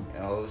of and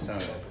a whole son.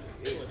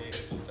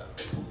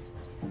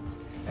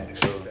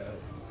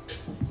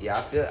 Yeah,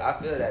 I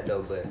feel that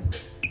though, but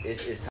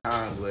it's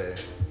times where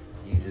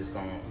you just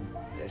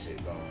that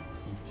shit gon'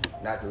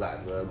 not a lot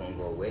of love gonna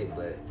go away,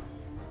 but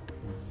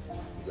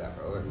you got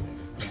priority,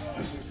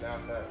 nigga.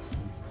 Sound fact.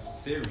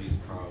 Serious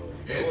problem.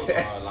 Those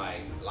are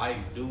like life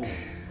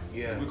duties.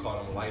 Yeah. We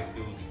call them life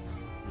duties.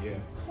 Yeah.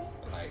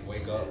 Like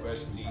wake up, brush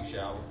your teeth,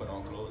 shower, put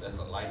on clothes. That's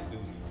a life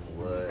duty.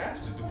 You What?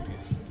 have to do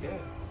this. Yeah.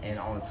 And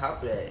on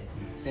top of that,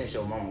 since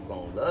your mama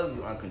gonna love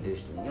you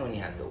unconditionally, you don't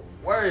even have to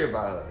worry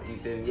about her. You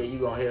feel me? Yeah, you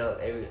gonna hit up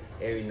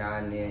every now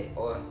and then,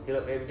 or hit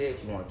up every day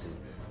if you want to.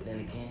 But then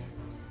again,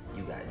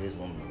 you got this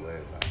woman to worry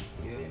about.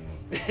 You feel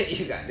me?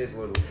 You got this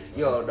woman.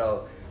 You don't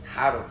know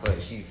how the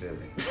fuck she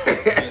feeling.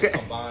 Just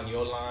combine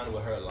your line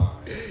with her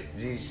line.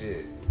 G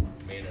shit.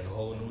 Man, a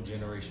whole new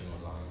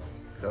generational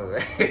line.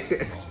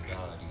 Okay. Oh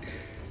God,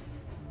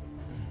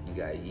 You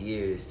got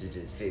years to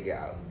just figure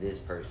out this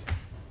person.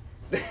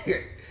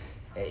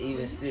 And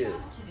even still,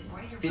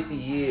 50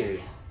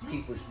 years,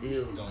 people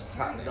still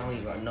probably don't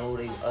even know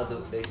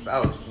they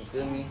spouse. You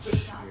feel me?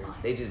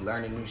 They just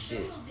learning new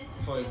shit.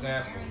 For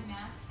example,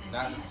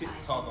 not to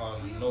talk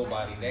on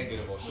nobody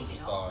negative or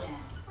superstars,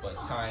 but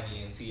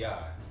Tiny and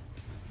T.I.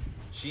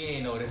 She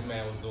ain't know this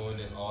man was doing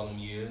this all them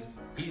years.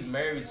 He's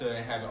married to her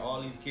and having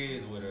all these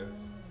kids with her,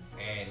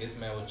 and this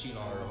man was cheating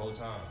on her the whole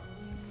time.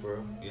 For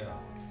real? Yeah.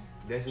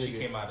 This She nigga,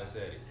 came out and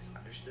said it. It's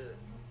understood.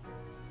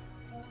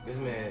 this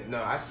man,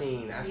 no, I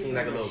seen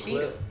like a little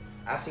clip.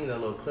 I seen a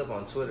little clip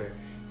on Twitter.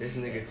 This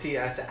nigga T,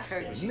 I said, I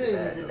spent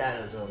millions of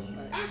dollars on you.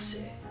 I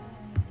said,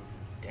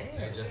 damn.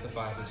 That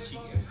justifies his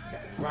cheating.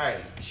 Right.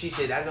 She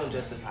said, that don't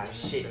justify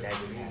shit that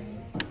just happened.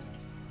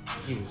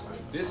 He was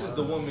like, This is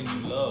the woman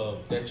you love,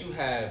 that you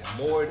have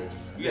more than,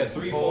 you have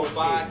 3, 4,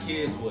 5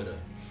 kids with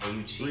her. and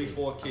you 3, cheat.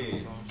 4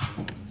 kids.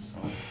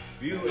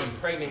 You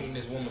impregnating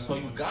this woman, so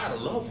you gotta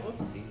love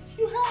her.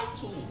 You have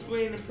to. You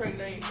ain't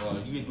impregnating. Well,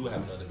 you do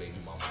have another baby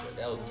mama, but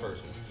that was the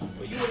first one.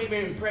 But you ain't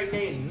even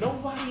impregnating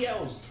nobody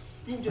else.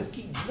 You just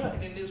keep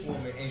nutting in this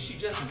woman, and she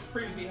just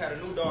previously had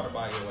a new daughter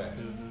by your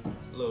ass.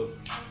 Little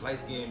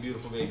light-skinned,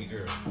 beautiful baby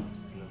girl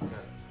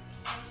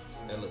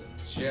that look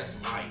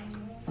just like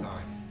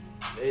Tiny.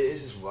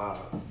 It's just wild.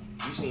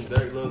 You seen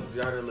Dirk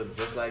daughter look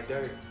just like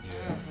Dirk?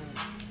 Yeah.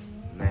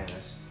 Man,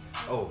 that's.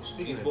 Oh,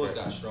 speaking These of boys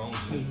Dirk, got strong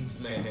genes,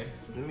 man.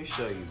 let me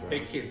show you, bro. Their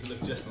kids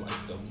look just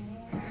like them.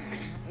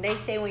 They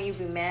say when you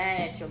be mad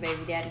at your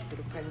baby daddy through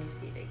the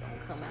pregnancy, they gonna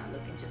come out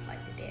looking just like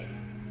the daddy.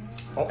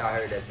 I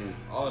heard that too.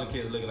 All the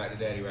kids looking like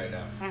the daddy right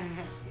now.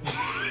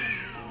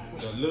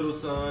 The little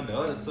son, the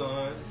other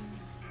son,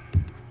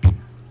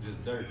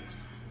 just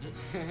Dirks.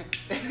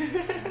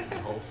 The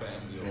whole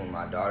family. When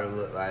my daughter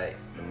look like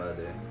the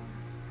mother,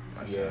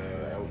 my son Yeah.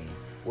 look like me.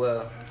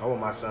 Well, I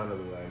want my son to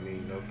look like me,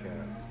 no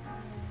cap.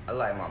 I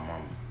like my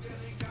mama.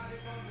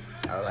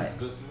 I like.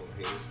 Good smoke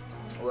heads.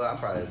 Well, I'm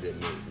probably a good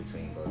mix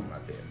between both of my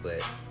parents,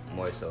 but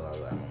more so I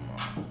like my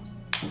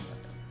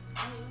mom.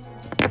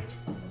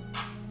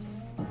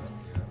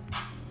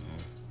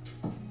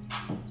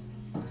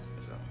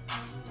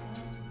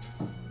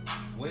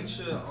 When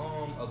should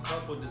a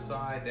couple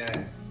decide that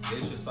they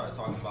should start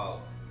talking about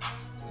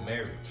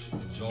marriage,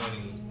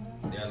 joining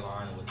their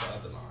line with the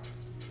other line?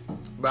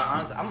 But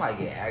honestly, I might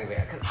get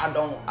aggravated because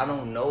I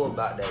don't know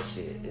about that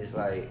shit. It's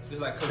like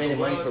spending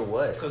money for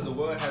what? Because the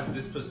world has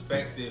this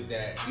perspective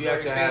that You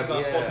have certain to have- things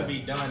are supposed yeah. to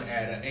be done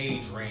at an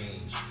age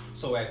range.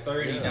 So at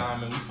 30, Yeah.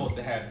 Diamond, we supposed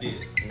to have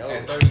this. No.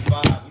 At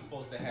 35, we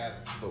supposed to have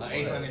For an what?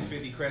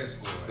 850 credit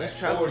score. Let's At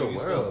travel 40, the we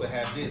world. supposed to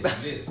have this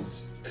and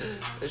this.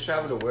 Let's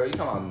travel the world. You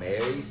talking about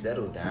marry,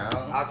 settle down?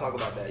 I'll talk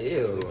about that Ew.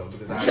 specifically, though,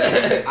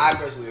 because I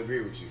personally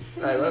agree with you.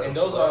 Like, what And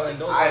the those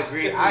fuck? are I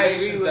agree- I agree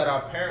stipulations with- that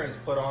our parents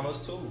put on us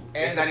too,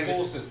 It's and not the even-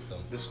 school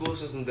system. The school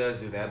system does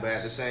do that, but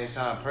at the same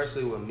time,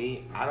 personally with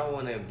me, I don't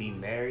want to be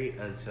married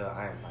until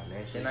I am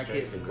financially Send our straight,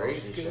 kids to grade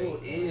emotionally school?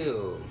 straight,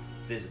 Ew.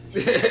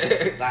 physically.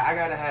 Like I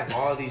gotta have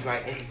all these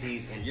right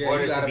entities in Yeah,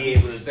 order you to gotta be be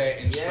able to.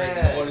 set and straight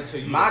in order to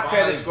you my to credit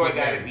finally score get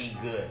gotta married. be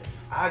good.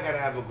 I gotta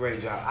have a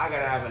great job. I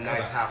gotta have a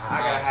nice a house. I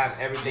gotta house.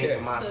 have everything Yes.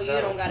 for So myself.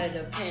 you don't gotta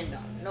depend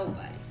on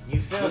nobody. You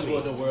feel That's me?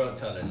 what the world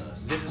telling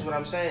us. This is what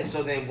I'm saying.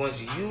 So then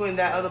once you and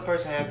that other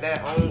person have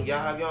that own, y'all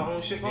have your own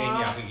shit Then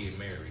going y'all on. can get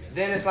married.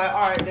 Then it's like,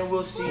 all right, then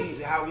we'll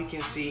see how we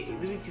can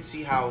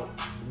see how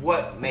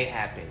what may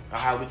happen or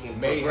how we can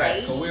May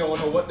progress. happen, so we don't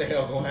know what the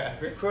hell gonna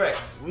happen. Correct.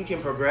 We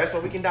can progress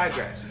or we can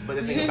digress. But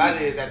the thing about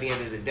it is, at the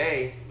end of the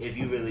day, if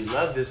you really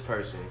love this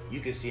person, you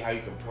can see how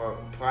you can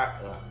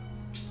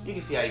you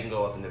can see how you can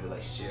go up in the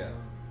relationship. Yeah.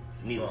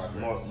 Needless,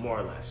 more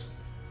or less.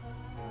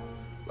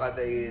 My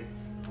thing is,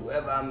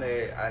 whoever I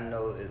marry, I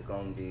know is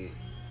gonna be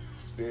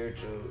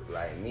spiritual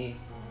like me,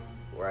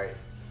 right?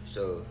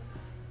 So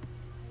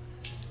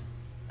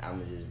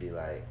I'ma just be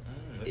like,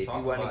 Let's if talk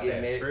you want to about get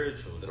that married,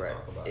 spiritual. Let's right?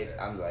 talk about If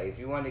that. I'm like, if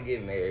you want to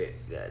get married,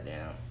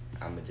 goddamn,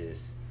 I'ma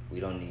just, we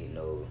don't need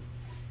no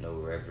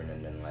reverend or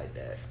nothing like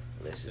that.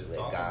 Let's just let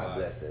talk God about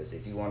bless us.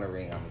 If you want a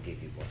ring, I'ma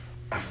give you one.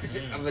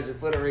 I'ma just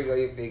put a ring on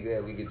your finger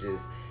and we could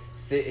just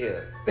sit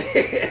here.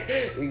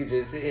 We could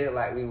just sit here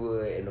like we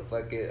would in the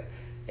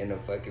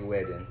fucking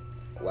wedding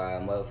while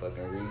a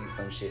motherfucking read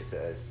some shit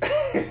to us.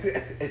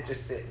 And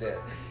just sit there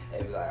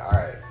and be like, all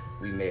right,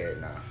 we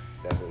married now.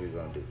 That's what we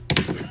gonna do.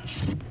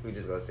 We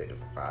just gonna sit there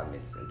for 5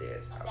 minutes and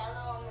dance.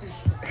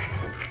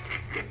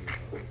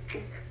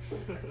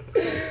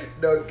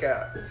 No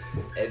cap.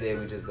 And then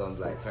we just gonna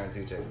be like turn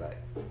to each other like,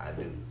 I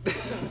do.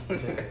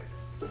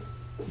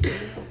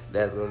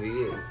 That's gonna be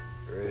it.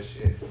 Real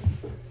shit.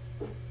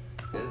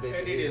 That's And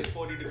basically it is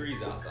 40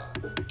 degrees outside.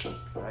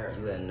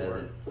 You got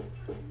another.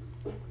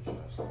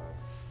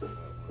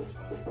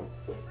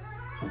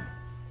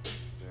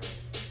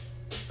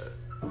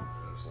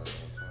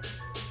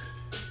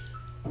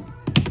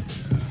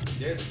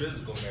 There's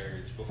physical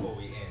marriage before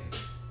we end.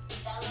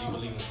 Do you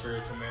believe in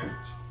spiritual marriage?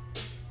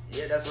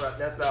 Yeah, that's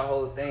the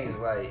whole thing. Is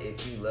like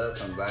if you love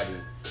somebody,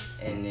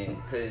 and then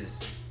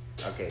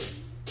okay,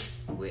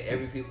 with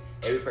every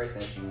person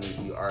that you meet,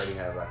 you already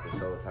have like a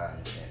soul tie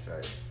in a sense,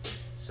 right?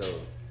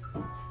 So,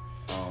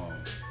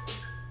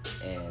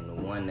 and the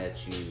one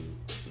that you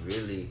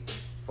really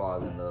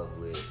fall in love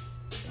with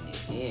in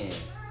the end,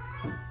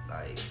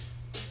 like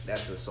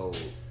that's a soul,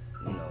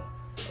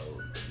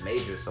 a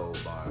major soul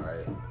bond,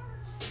 right?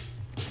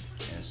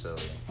 And so,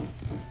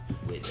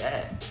 with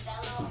that,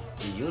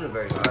 the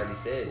universe already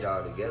said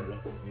y'all together.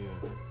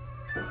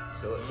 Yeah.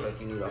 So what the fuck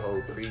you need a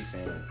whole priest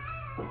and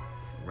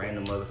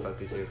random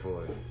motherfuckers here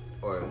for?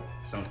 Or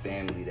some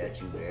family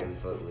that you barely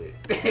fuck with.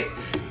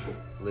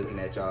 Looking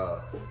at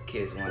y'all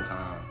kiss one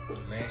time. The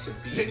man should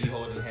see me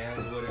holding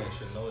hands with her and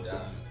should know that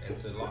I'm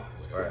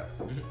interlocked with her.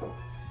 Right.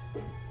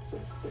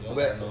 You don't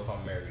But- gotta know if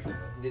I'm married to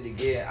her. Then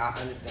again, I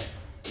understand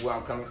where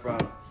I'm coming from.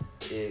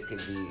 It could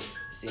be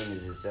seen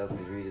as a selfish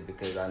reason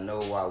because I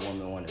know why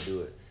women want to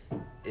do it.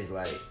 It's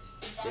like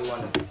they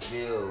want to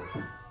feel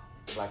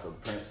like a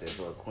princess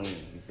or a queen.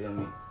 You feel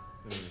me?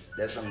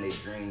 That's something they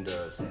dreamed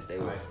of since they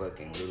were Right.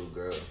 fucking little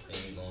girls.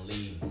 They ain't gonna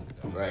leave me.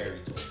 I'm Right.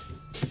 married to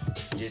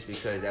her. Just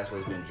because that's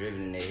what's been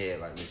driven in their head,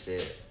 like you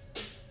said.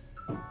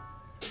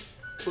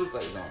 Who the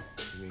fuck is on?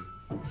 Me.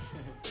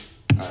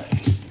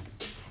 Alright.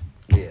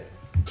 Yeah.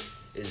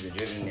 It's been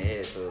driven in their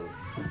head, so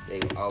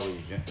they always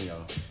dreamt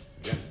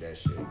that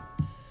shit.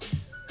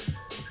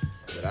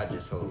 But I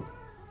just hope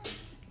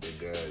the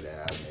girl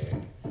that I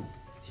married,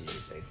 she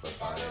just say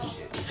fuck all that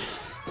shit.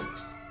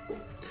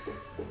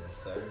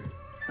 Yes, sir.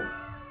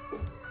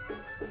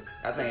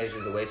 I think it's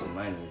just a waste of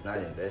money. It's not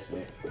an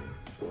investment.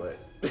 For what?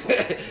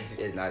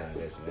 It's not an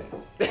investment.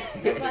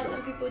 That's why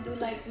some people do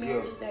like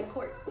marriages at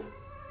court.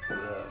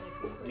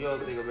 You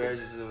don't think a marriage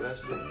is an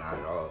investment? Not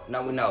at all.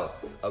 No.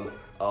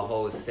 A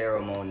whole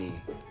ceremony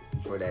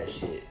for that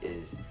shit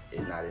is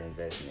not an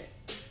investment.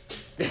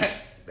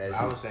 That's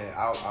I was saying,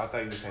 I thought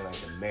you were saying like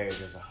the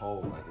marriage as a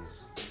whole, like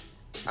it's.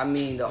 I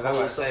mean, the Cause I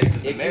whole. was saying,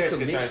 because the if you marriage could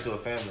commit- turn into a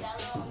family.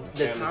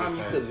 The time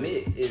you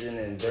commit is an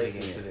Putting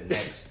investment. into the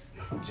next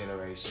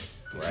generation.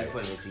 Right. Right. You're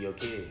putting it to your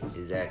kids.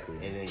 Exactly.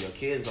 And then your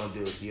kids gonna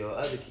do it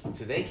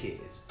to their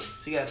kids.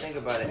 So you gotta think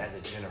about it as a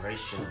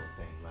generational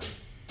thing. Like,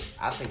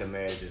 I think a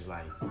marriage is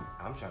like,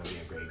 I'm trying to be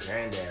a great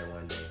granddad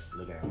one day,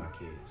 looking at my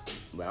kids.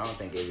 But I don't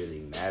think it really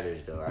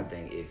matters though. I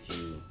think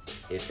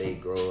if they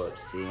grow up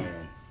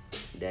seeing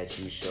that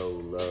you show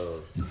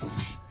love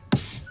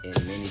in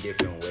many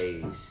different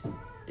ways,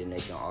 then they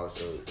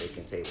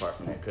can take part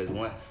from that. Cause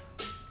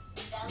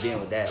being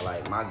with that,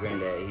 like my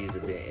granddad, he's a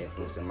big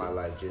influence in my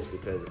life just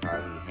because of how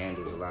he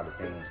handles a lot of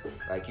things.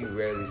 Like you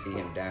rarely see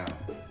him down.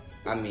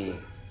 I mean,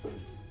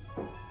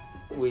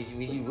 when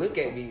you look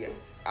at me,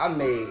 I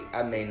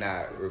may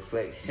not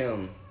reflect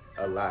him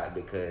a lot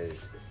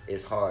because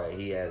it's hard.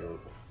 He's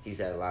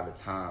had a lot of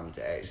time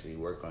to actually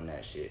work on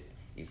that shit.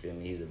 You feel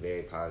me? He's a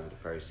very positive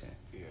person.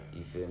 Yeah.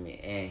 You feel me?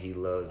 And he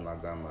loves my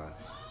grandma.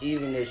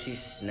 Even if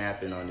she's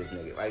snapping on this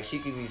nigga. Like, she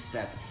could be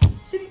snapping.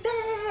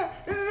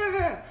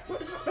 What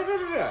the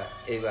fuck?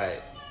 It's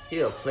like,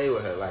 he'll play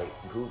with her, like,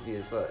 goofy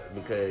as fuck.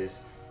 Because,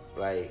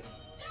 like,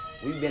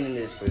 we've been in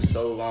this for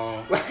so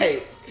long.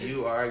 Like,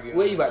 You arguing?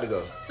 where you about to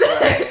go?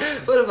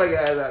 Where the fuck your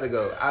ass about to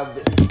go?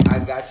 I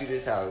got you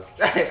this house.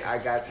 I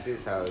got you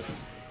this house.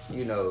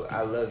 You know,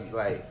 I love you.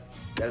 Like,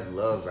 that's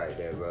love right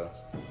there, bro.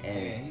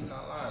 And he's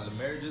not lying. The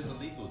marriage is a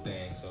legal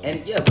thing. So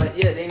And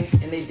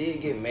they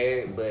did get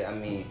married, but I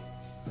mean,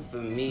 for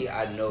me,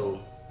 I know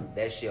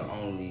that shit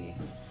only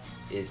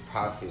is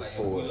profit Like, if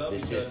for we love the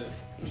each system.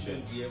 other. You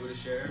shouldn't be able to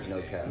share everything.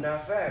 No cap.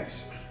 Not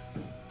facts.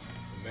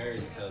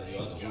 Marriage tells you G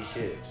otherwise.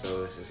 shit.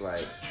 So it's just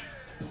like,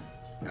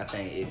 I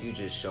think if you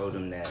just show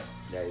them that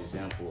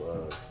example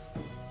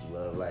of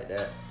love like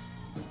that,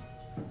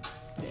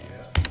 then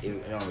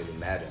it don't really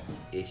matter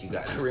if you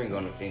got the ring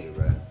on the finger,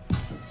 bro.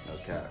 No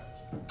cap.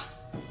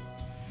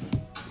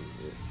 G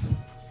shit.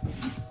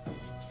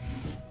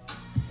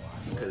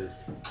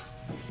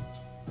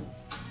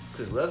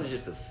 Cause love is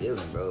just a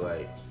feeling, bro.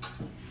 Like,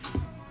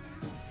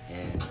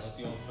 and Once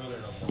you don't feel it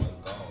no more,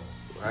 it's gone.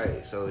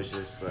 right. So it's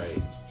just like,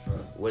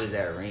 Trust. what is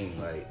that ring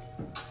like?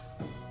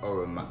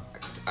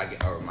 I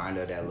get a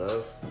reminder of that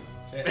love.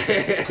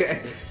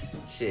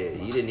 Shit,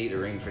 you didn't need a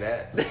ring for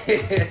that.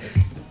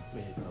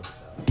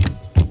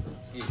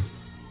 Yeah.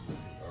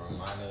 A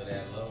reminder of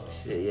that love.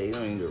 Shit, yeah, you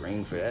don't need a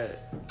ring for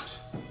that.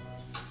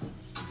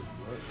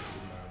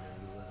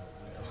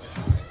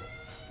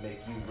 Make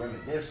you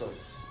reminisce on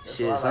this. That's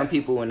Shit, why I some like-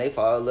 people when they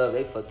fall in love,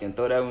 they fucking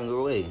throw that ring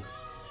away.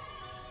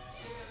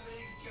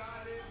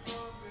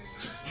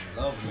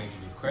 Love will make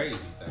you do crazy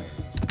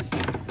things.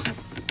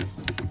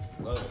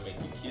 Love will make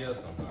you kill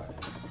somebody.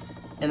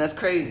 And that's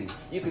crazy.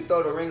 You could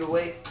throw the ring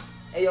away,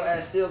 and your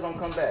ass still gonna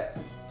come back.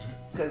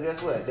 Cause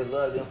guess what? The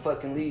love didn't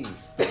fucking leave.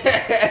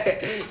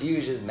 You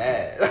was just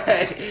mad.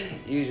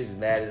 You was just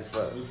mad as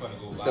fuck. We finna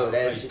go buy So a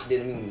that place. shit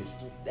didn't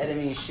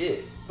mean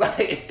shit.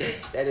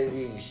 Like that didn't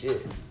mean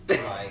shit.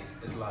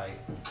 It's like,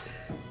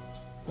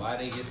 why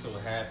they get so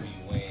happy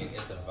when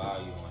it's a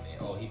value on it?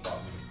 Oh, he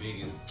bought me the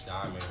biggest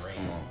diamond ring.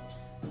 Come on.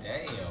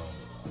 Damn.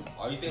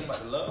 Are you thinking about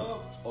the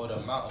love or the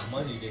amount of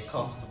money that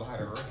costs to buy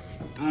the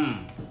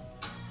ring?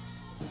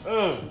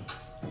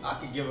 I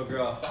could give a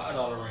girl a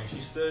 $5 ring.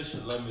 She still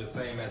should love me the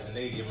same as a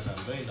nigga giving her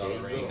 $1 million There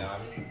you ring, go.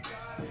 diamond.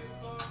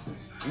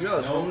 You know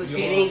it's homeless you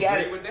people. don't ain't got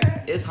agree it. with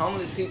that? It's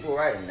homeless people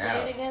right now.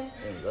 Say it again.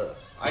 In love.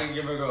 I can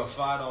give a girl a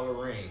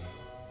 $5 ring,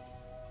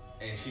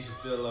 and she should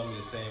still love me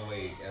the same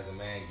way as a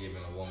man giving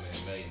a woman a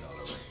 $1 million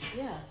ring.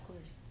 Yeah, of course.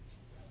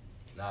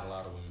 Not a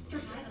lot of women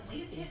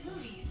believe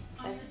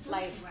that. That's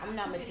like, I'm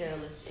not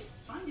materialistic.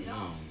 Find it all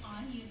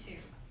on YouTube.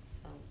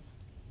 So,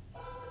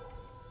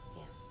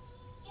 yeah.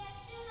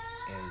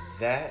 And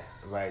that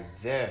right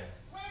there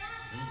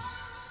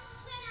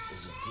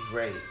is a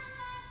great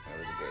That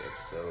was a great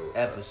episode.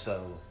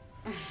 episode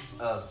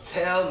of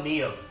Tell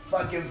Me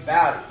Fucking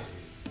About It.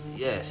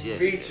 Yes.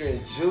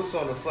 Featuring Juice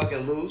on the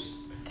fucking loose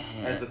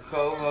as the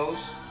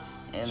co-host,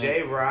 And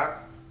J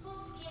Rock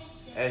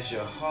as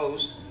your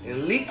host,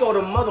 and Lico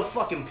the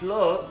motherfucking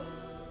plug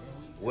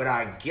with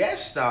our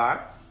guest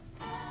star,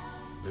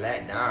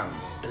 Black Diamond.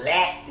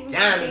 Black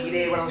Diamond. You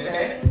dig what I'm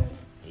saying?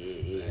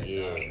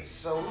 Yeah.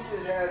 So we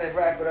just had to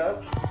wrap it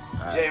up.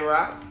 Alright. J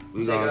Rock,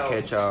 We gonna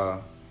catch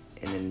y'all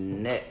in the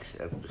next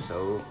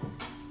episode.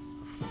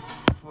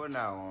 For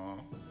now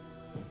on,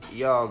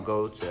 y'all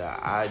go to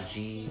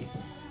IG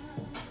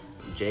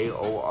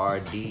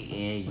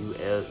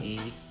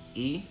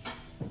JORDNULEE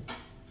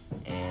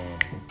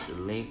and the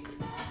link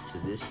to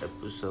this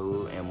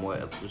episode and more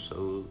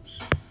episodes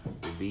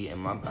will be in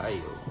my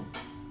bio.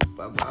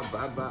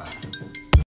 Bye.